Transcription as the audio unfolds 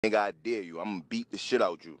Nigga, I dare you. I'm gonna beat the shit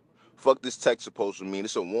out you. Fuck this text supposed to mean.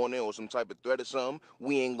 It's a warning or some type of threat or something.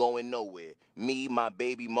 We ain't going nowhere. Me, my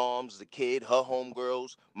baby moms, the kid, her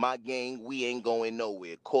homegirls, my gang, we ain't going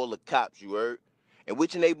nowhere. Call the cops, you heard? And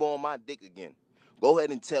which neighbor on my dick again? Go ahead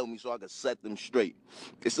and tell me so I can set them straight.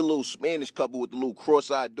 It's a little Spanish couple with the little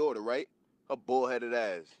cross-eyed daughter, right? Her bald-headed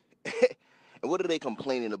ass. And what are they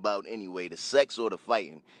complaining about anyway, the sex or the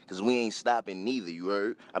fighting? Because we ain't stopping neither, you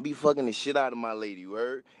heard? I be fucking the shit out of my lady, you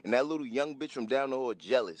heard? And that little young bitch from down the hall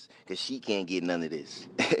jealous because she can't get none of this.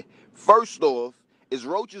 First off, it's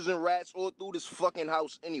roaches and rats all through this fucking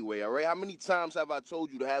house anyway, all right? How many times have I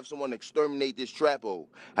told you to have someone exterminate this trap hole?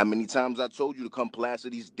 How many times I told you to come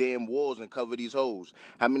plaster these damn walls and cover these holes?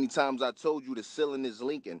 How many times I told you the ceiling is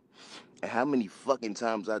leaking? And how many fucking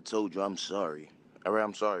times I told you I'm sorry? All right,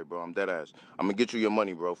 I'm sorry, bro. I'm dead ass. I'm gonna get you your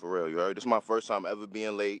money, bro, for real. You heard? This is my first time ever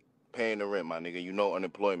being late paying the rent, my nigga. You know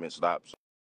unemployment stops.